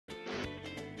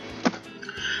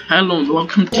Hello and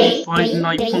welcome to 5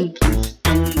 Night Funkin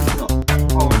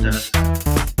Stones Harder.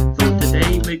 So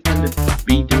today we're going to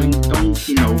be doing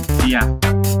Donkey Notes, yeah.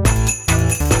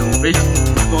 So this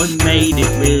one made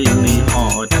it really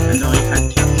hard and I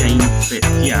had to change bits,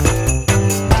 yeah.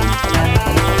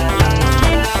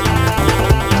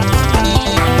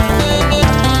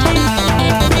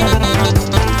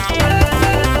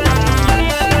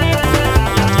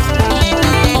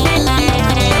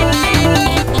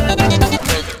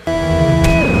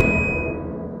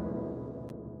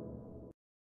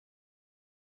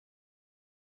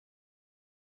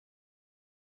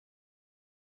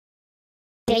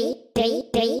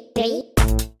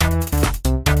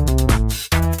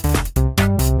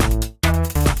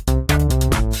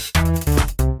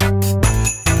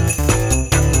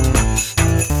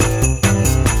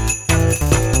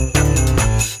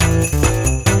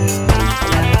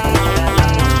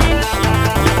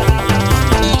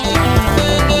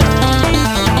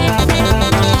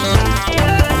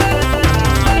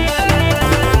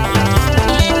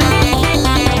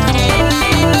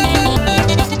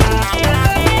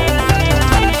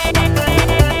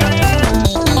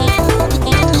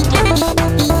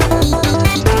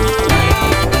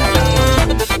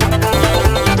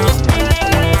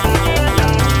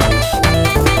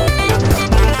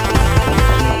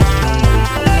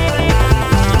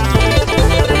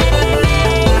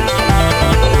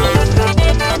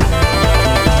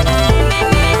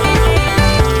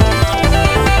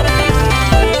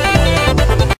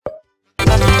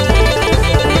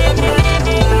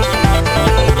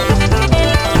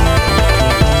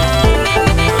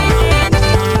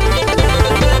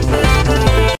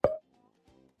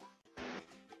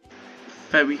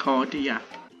 Very hard, yeah.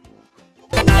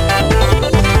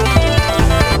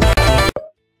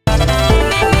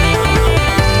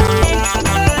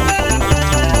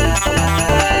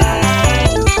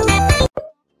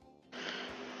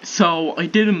 So I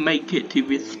didn't make it to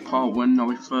this part when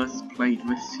I first played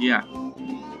this, yeah.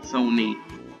 So neat.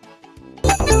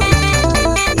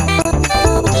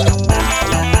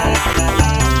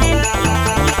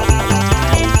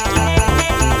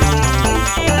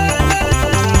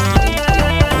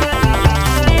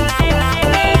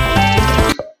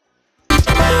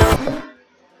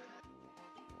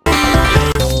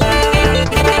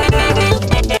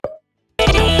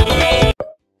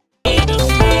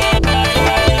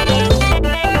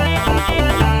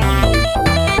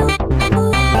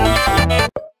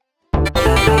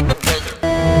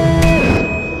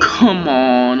 Come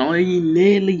on, I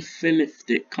nearly finished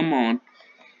it, come on.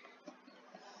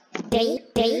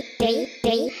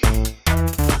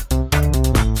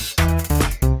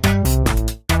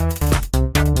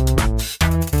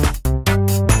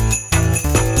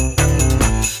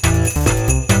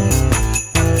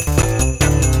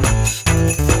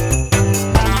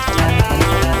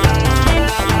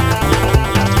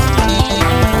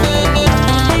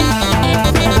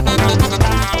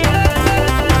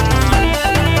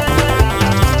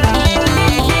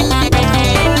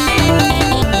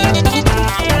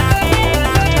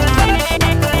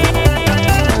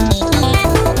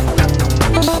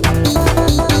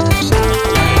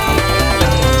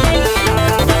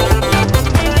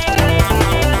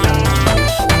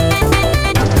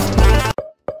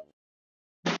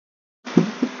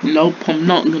 Nope, I'm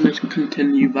not gonna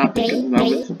continue that because that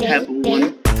was a terrible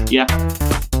one. Yeah.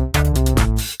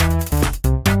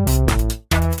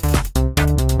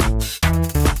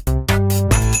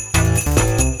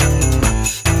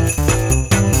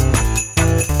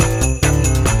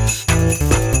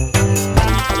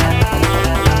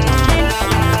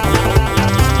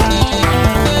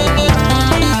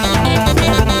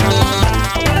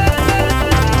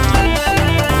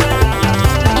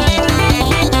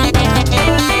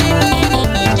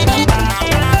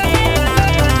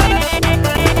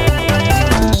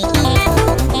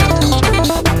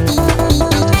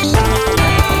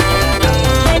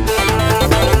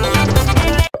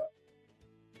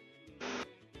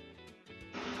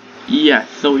 Yeah,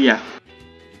 so yeah.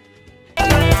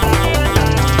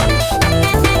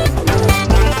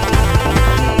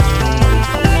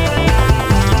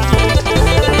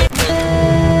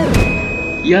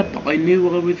 Yep, I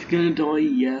knew I was gonna die,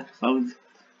 yeah. That was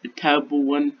a terrible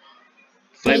one.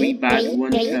 Very bad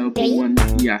one, terrible one,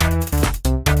 yeah.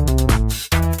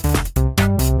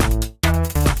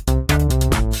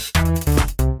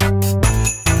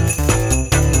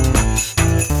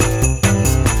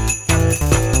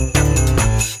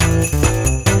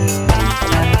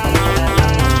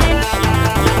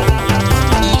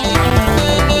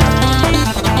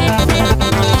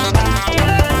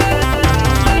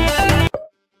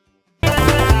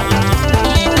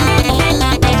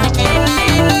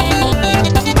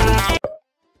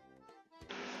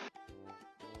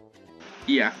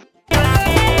 yeah.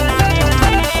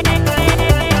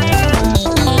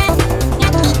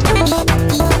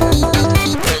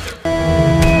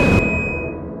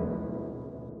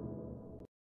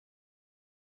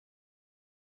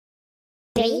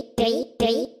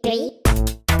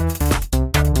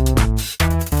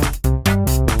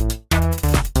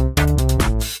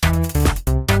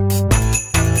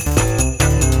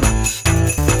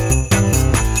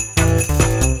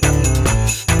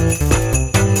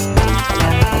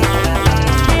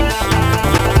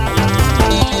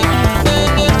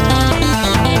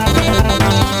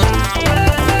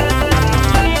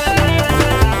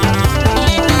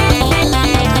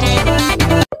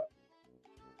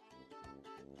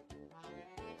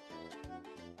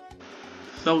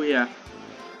 So yeah.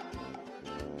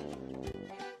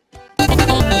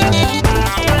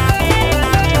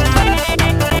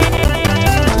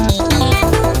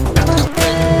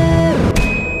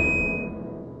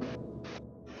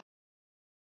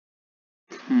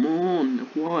 Come on,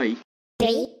 why?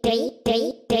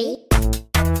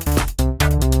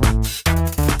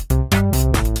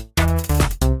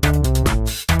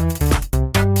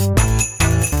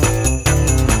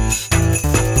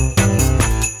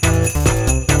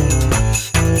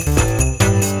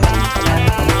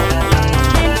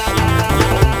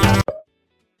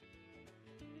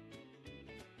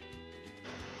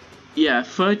 Yeah,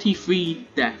 33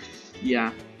 deaths.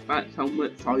 Yeah, that's how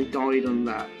much I died on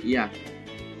that. Yeah,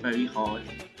 very hard.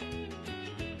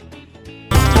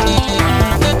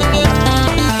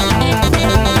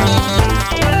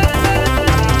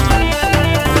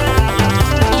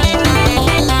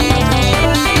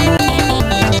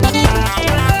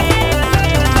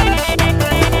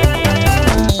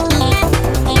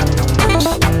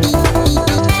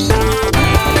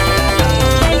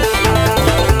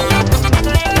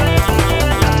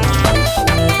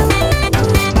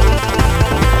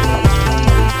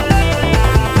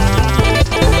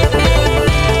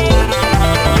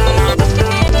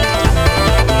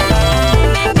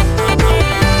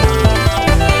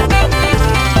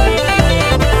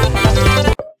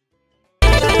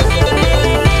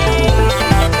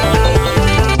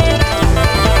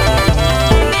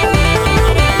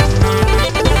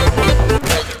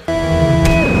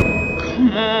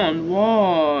 Come on,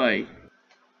 why?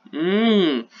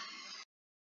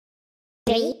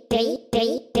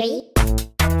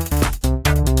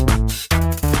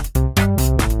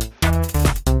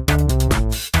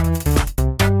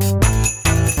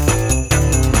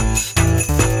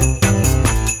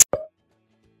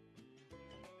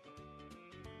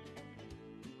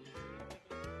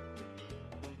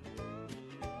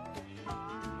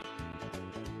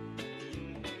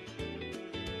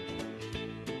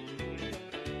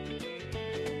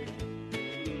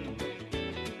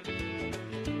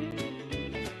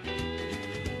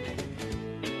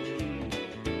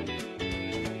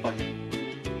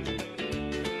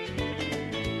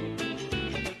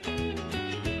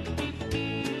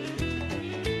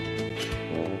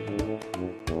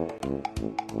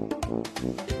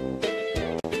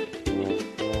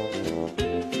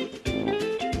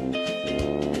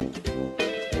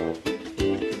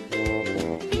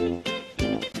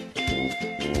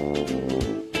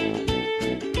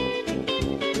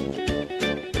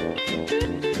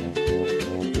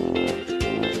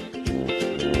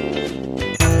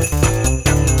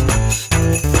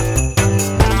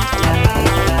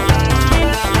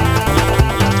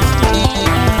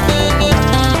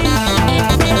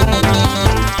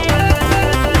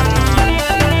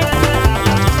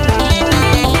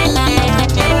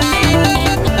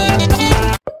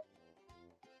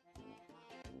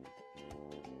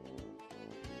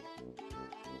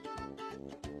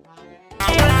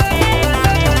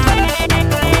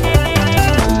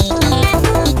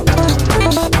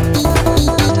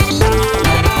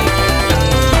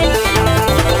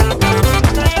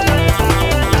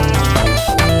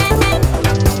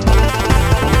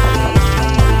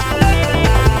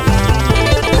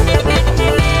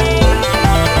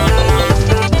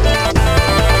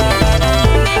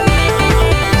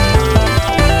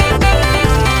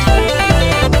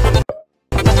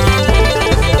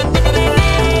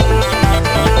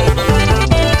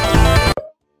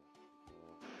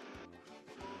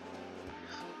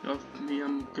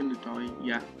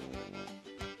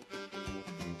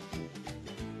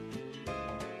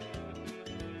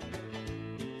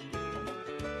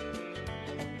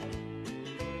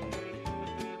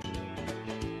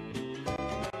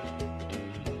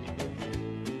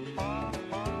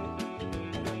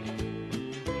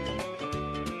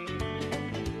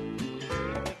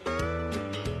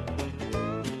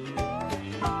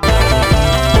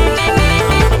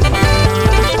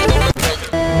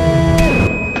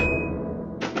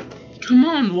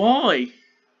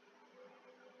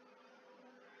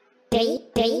 Yeah.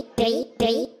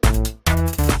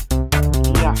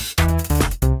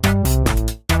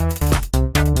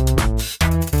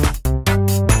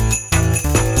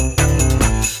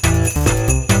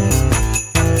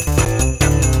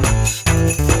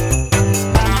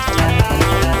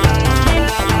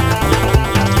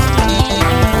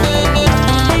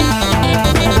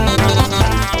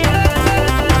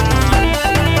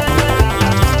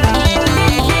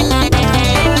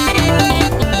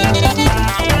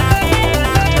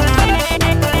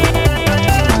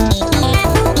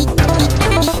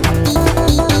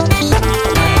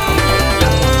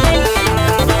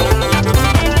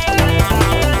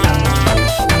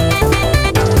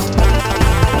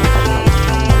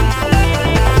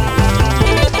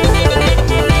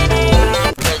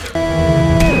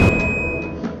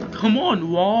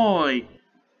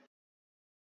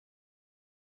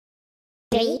 Come on,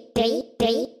 why?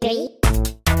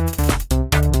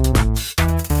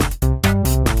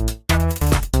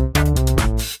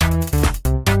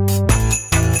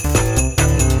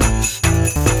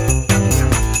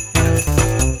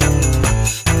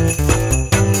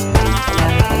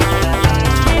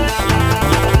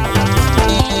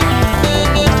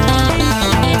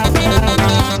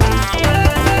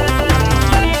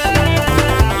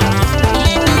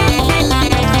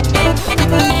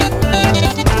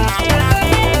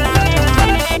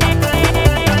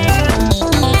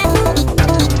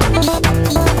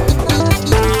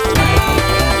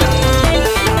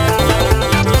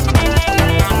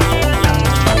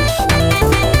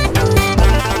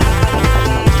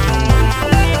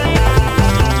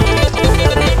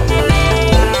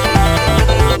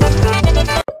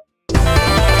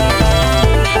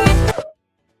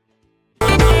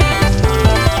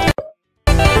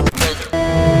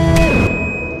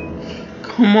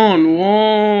 Come on,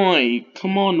 why?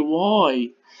 Come on, why?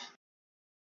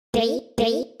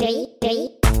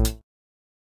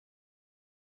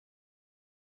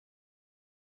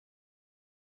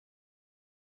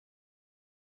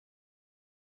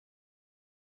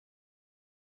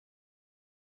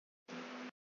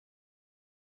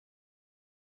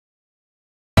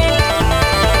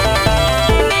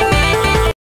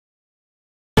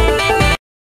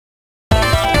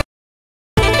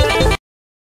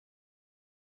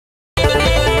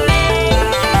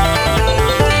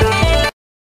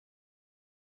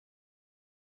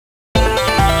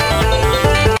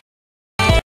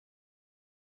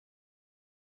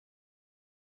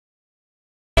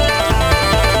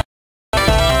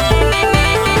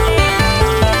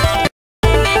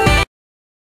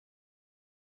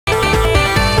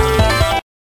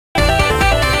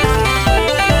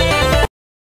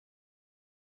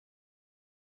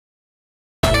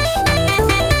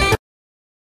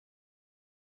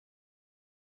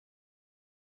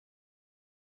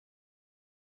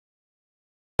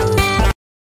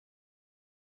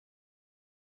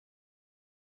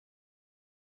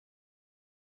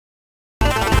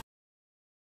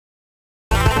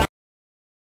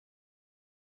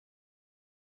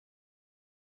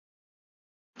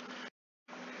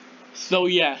 So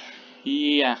yeah.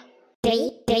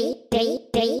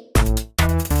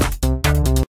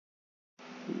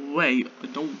 Wait, I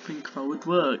don't think that would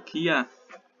work, yeah.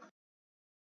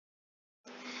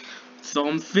 So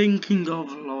I'm thinking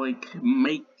of like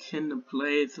making the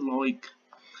players like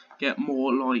get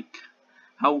more like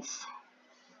health.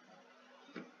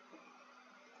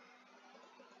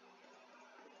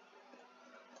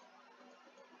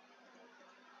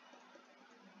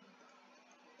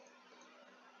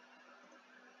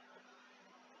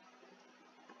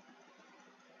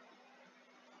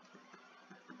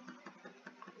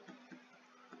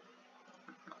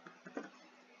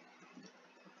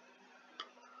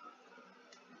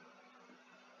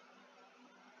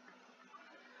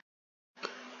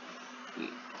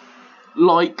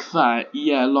 Like that,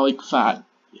 yeah, like that.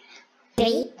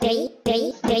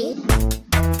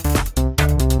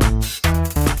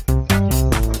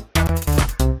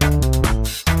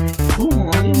 Oh,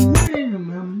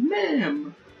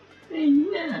 ma'am. Hey,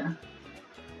 yeah.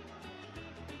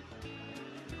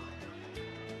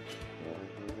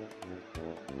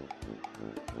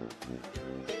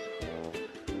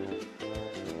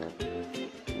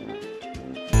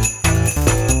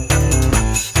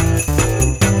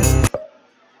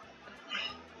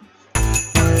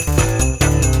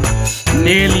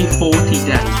 Nearly 40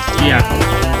 deaths, yeah.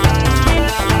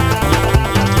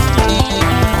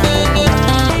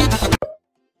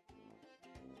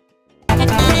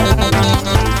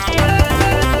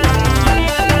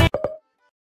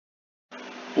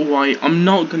 Alright, I'm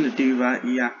not gonna do that,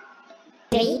 yeah.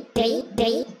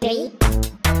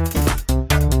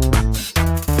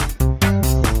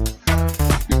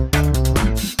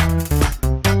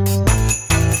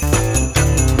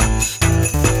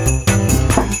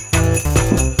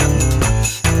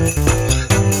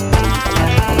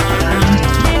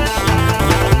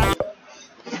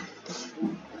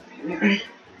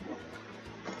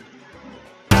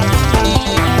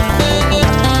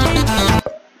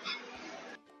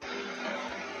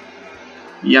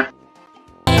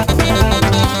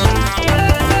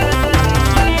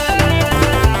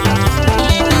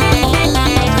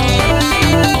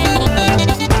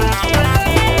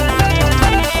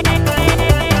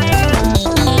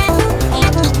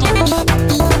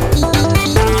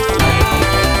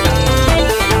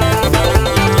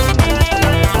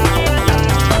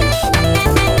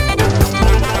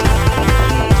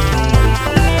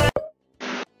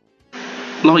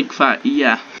 that,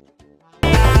 yeah.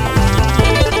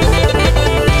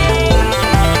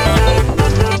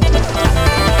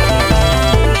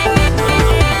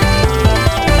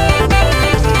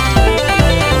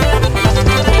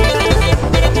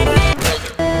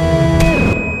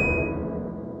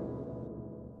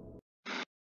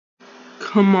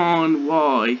 Come on,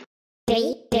 why?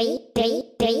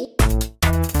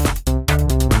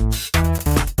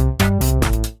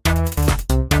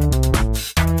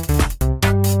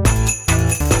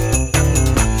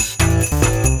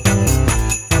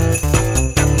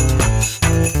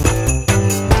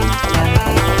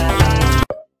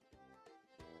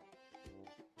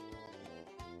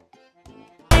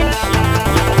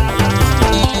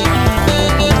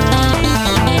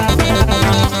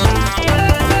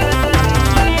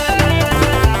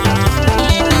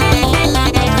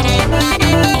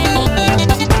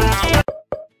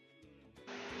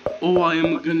 Or I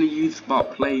am gonna use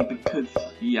spot play because,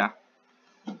 yeah.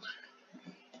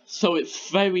 So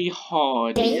it's very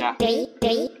hard, yeah.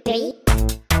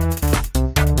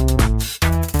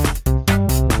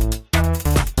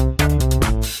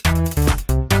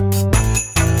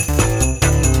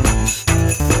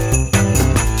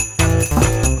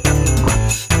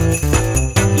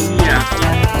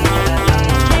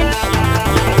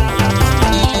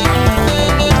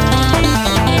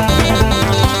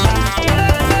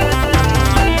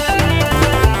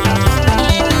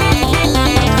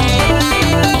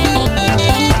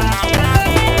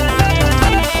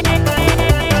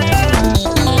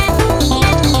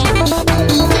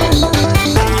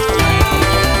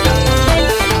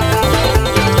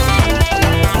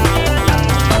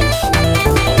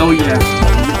 Oh yeah.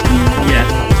 Yeah.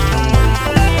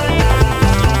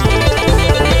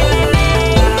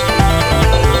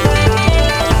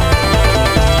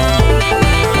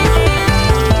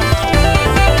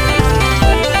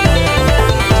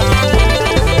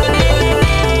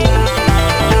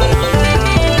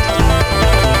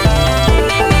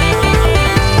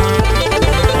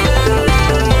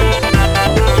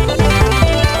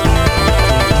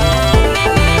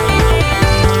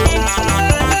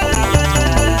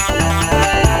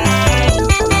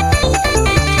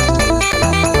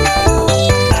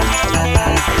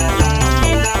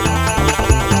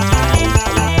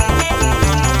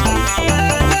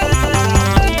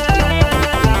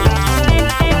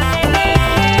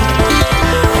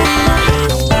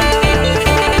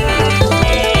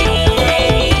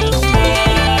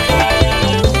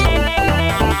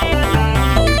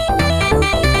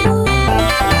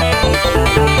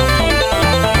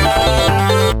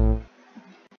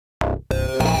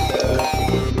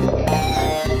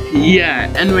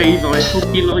 Yeah, anyways, I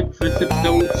hope you liked this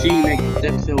episode. See you next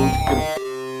episode.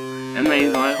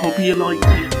 Anyways, I hope you liked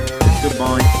it.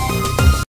 Goodbye.